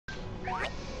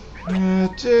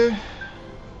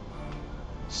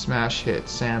Smash hit,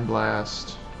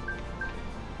 sandblast.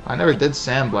 I never did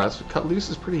sandblast, but cut loose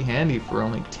is pretty handy for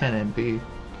only 10 MP.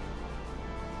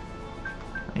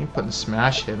 I ain't putting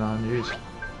smash hit on, jeez.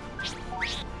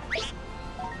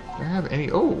 Do I have any?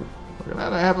 Oh, look at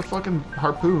that! I have a fucking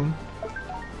harpoon.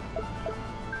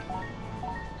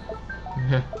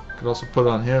 Could also put it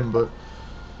on him, but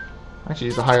actually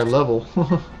he's a higher level.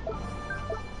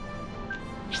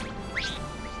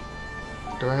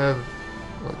 Do I have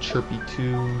a chirpy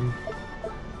tune?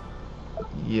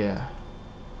 Yeah.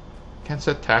 Can't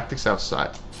set tactics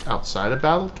outside of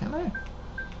battle, can I?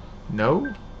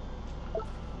 No?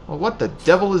 Well, what the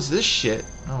devil is this shit?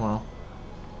 Oh well.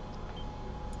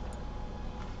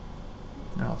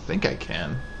 I don't think I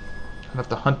can. I'd have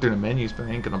to hunt through the menus, but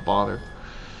I ain't gonna bother.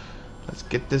 Let's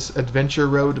get this adventure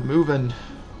road moving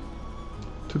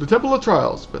to the Temple of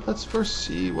Trials, but let's first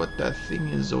see what that thing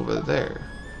is over there.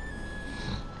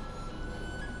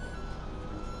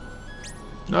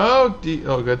 Oh,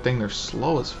 good thing they're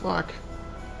slow as fuck.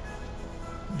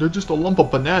 They're just a lump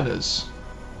of bananas.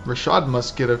 Rashad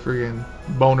must get a friggin'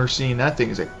 boner seeing that thing.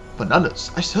 He's like, bananas?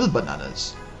 I sell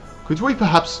bananas. Could we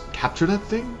perhaps capture that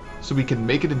thing so we can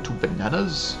make it into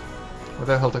bananas? What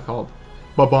the hell are they called?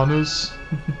 Babanas?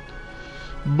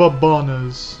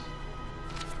 Babanas.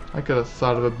 I could have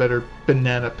thought of a better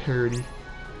banana parody.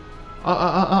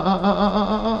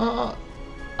 Out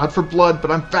for blood, but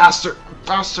I'm faster! I'm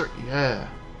faster! Yeah.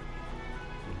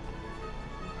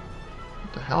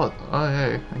 What the hell? Oh,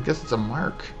 hey. I guess it's a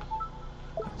mark.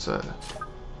 It's a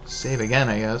save again,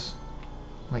 I guess.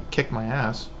 Might kick my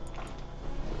ass.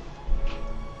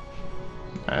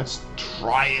 Let's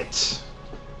try it.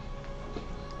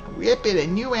 Whip it a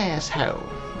new asshole.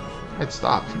 It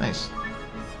stopped. Nice.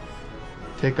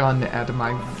 Take on the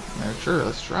Atomine. Sure,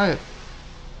 let's try it.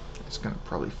 It's gonna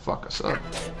probably fuck us up.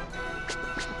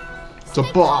 It's a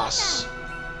boss.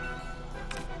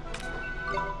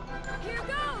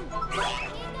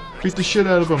 Beat the shit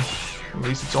out of him. At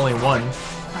least it's only one.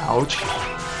 Ouch.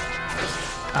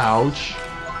 Ouch.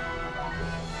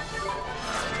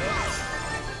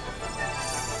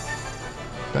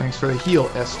 Thanks for the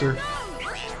heal, Esther.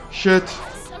 Shit.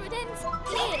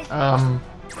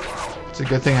 It's a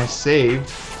good thing I saved.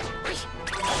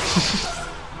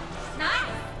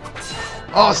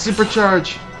 Oh,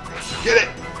 supercharge! Get it!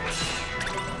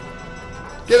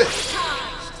 Get it!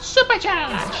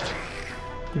 Supercharged!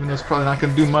 Even though it's probably not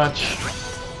gonna do much.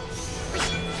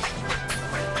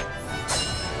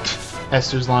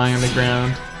 Esther's lying on the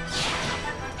ground.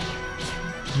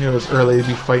 I knew it was early to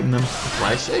be fighting them. That's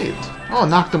why I saved. Oh,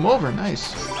 knocked him over.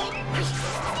 Nice.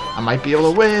 I might be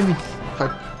able to win if I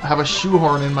have a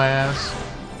shoehorn in my ass.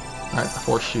 Alright,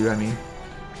 horseshoe, I mean.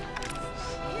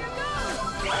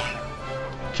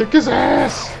 Kick his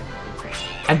ass!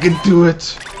 I can do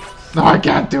it! No, I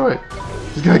can't do it!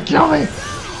 He's gonna kill me!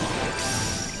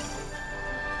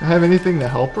 Do I have anything to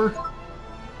help her?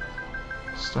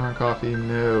 Star coffee?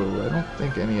 No, I don't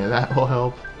think any of that will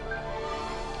help.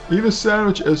 Eat a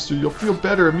sandwich, Esther. You'll feel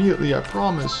better immediately, I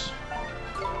promise.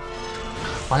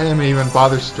 Why am I even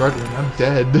bother struggling? I'm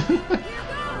dead.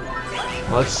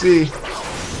 Let's see.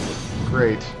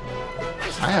 Great.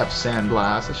 I have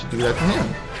Sandblast. I should do that to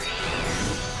him.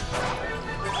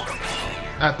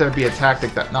 That there'd be a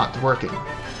tactic that's not working.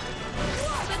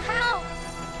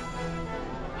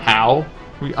 How?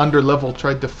 We underlevel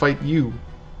tried to fight you.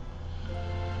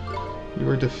 You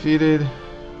were defeated.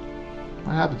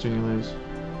 What happens when you lose?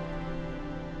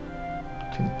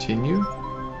 Continue?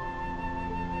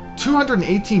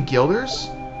 218 guilders?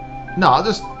 No, I'll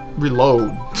just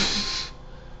reload.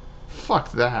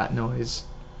 Fuck that noise.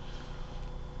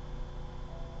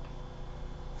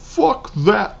 Fuck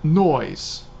that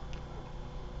noise.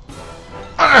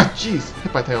 Ah, jeez.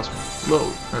 Hit by Tailspin.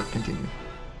 Load. Or continue.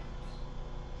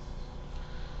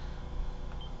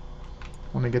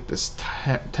 I want to get this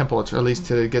temple, or at least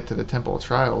to get to the Temple of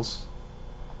Trials.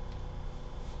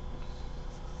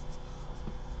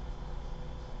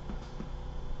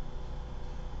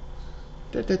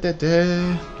 Da, da, da,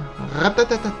 da.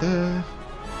 Ra-da-da-da-da.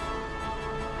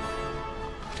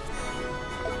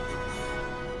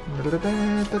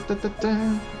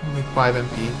 Only 5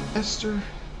 MP. Esther.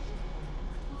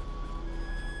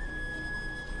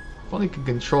 If only could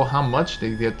control how much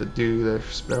they get to do their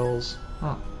spells.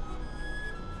 Huh.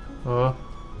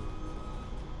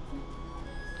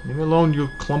 Leave me alone, you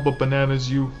clump of bananas,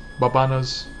 you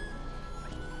babanas.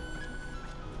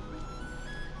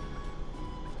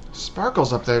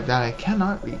 Sparkles up there that I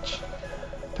cannot reach.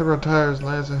 Temporal tires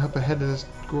lies up ahead of this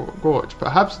gorge.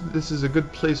 Perhaps this is a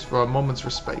good place for a moment's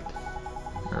respite.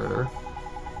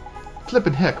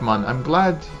 Flippin' heck, man. I'm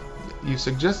glad you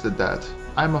suggested that.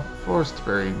 I'm a forest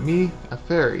fairy. Me, a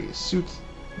fairy. Suit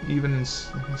even in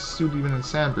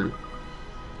Sandbrew.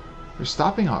 You're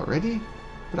stopping already?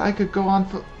 But I could go on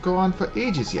for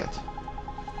ages yet.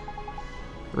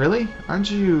 Really? Aren't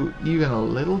you even a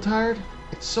little tired?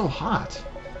 It's so hot.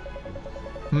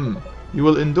 You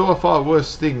will endure far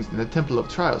worse things in the Temple of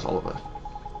Trials, Oliver.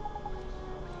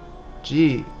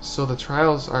 Gee, so the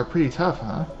trials are pretty tough,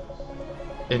 huh?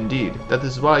 Indeed. That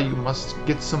is why you must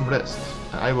get some rest.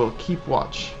 I will keep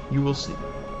watch. You will sleep.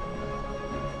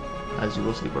 As you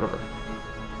will sleep, whatever.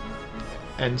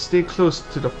 And stay close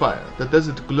to the fire. The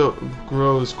desert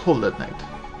grows cold at night.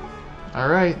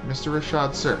 Alright, Mr.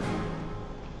 Rashad, sir.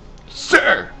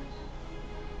 Sir!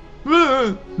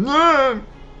 Why am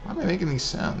I making these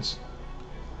sounds?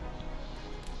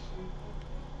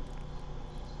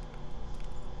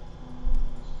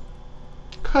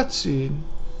 Cutscene.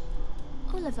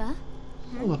 Oliver?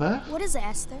 Oliver? What is it,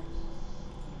 Esther?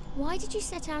 Why did you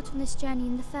set out on this journey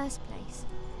in the first place?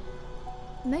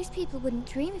 Most people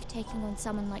wouldn't dream of taking on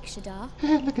someone like Shadar.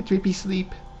 Look at Drippy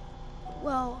sleep.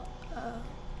 Well,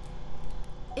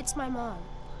 it's my mom.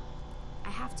 I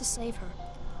have to save her.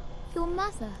 Your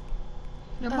mother?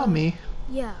 Your mummy?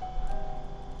 Yeah.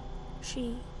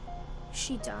 She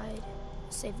died,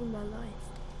 saving my life.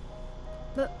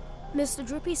 But Mr.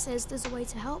 Drippy says there's a way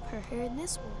to help her here in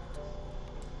this world.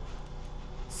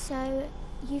 So,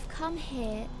 you've come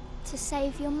here to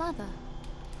save your mother?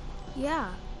 Yeah,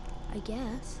 I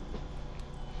guess.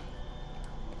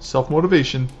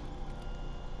 Self-motivation.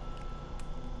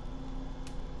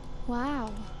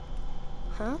 Wow.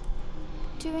 Huh?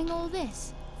 Doing all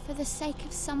this for the sake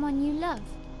of someone you love?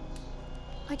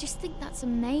 I just think that's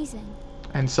amazing.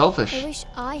 And selfish. I wish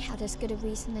I had as good a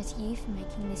reason as you for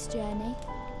making this journey.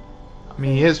 I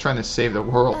mean, he is trying to save the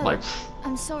world, Oh, like...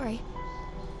 I'm sorry.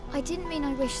 I didn't mean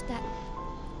I wish that...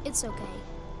 It's okay.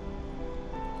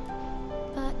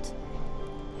 But...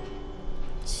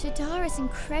 Shadar is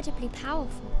incredibly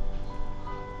powerful.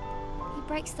 He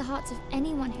breaks the hearts of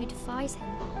anyone who defies him.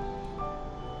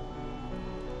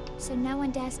 So no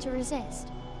one dares to resist.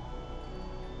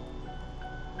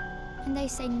 And they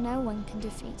say no one can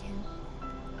defeat him.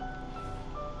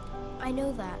 I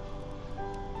know that.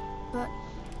 But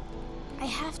I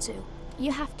have to.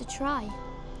 You have to try,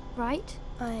 right?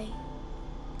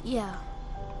 Yeah.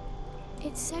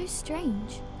 It's so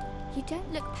strange. You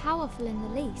don't look powerful in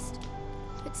the least.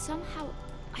 But somehow,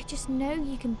 I just know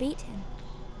you can beat him.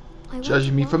 Judge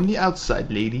me from the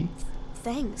outside, lady.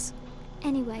 Thanks.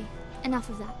 Anyway, enough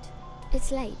of that.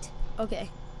 It's late. Okay.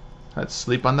 Let's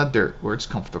sleep on the dirt where it's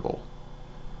comfortable.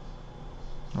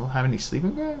 Don't have any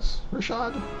sleeping bags,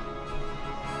 Rashad?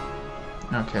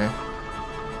 Okay.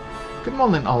 Good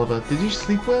morning, Oliver. Did you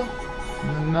sleep well?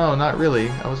 No, not really.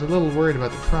 I was a little worried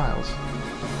about the trials.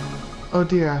 Oh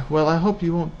dear. Well, I hope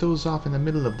you won't doze off in the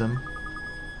middle of them.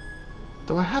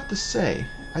 Though I have to say,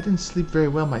 I didn't sleep very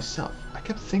well myself. I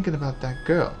kept thinking about that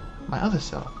girl, my other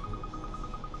self.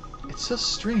 It's so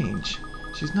strange.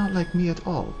 She's not like me at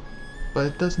all. But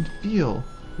it doesn't feel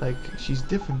like she's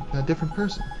different, a different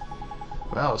person.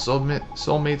 Well,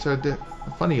 soulmates are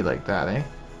funny like that,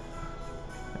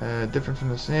 eh? Different from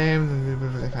the same.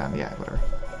 Yeah, whatever.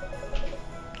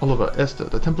 Oliver, Esther,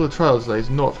 the Temple of Trials lies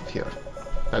north of here.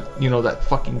 That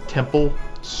fucking temple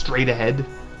straight ahead.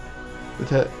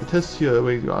 The tests here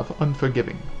are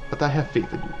unforgiving, but I have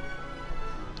faith in you.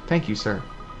 Thank you, sir.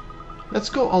 Let's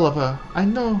go, Oliver. I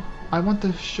know. I want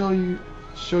to show you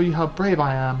how brave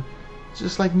I am,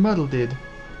 just like Myrtle did.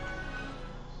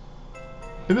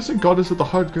 Innocent goddess of the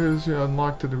heart goes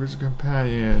unlocked to the risen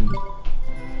companion.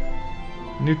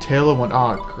 New Taylor one.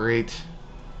 Oh, great.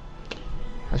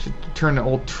 I should turn an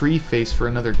old tree face for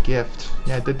another gift.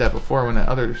 Yeah, I did that before when that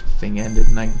other thing ended,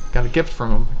 and I got a gift from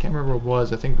him. I can't remember what it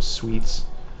was. I think it was sweets.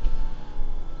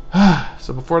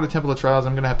 So before the Temple of Trials,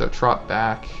 I'm going to have to trot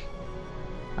back.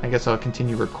 I guess I'll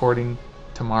continue recording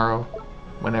tomorrow,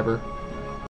 whenever.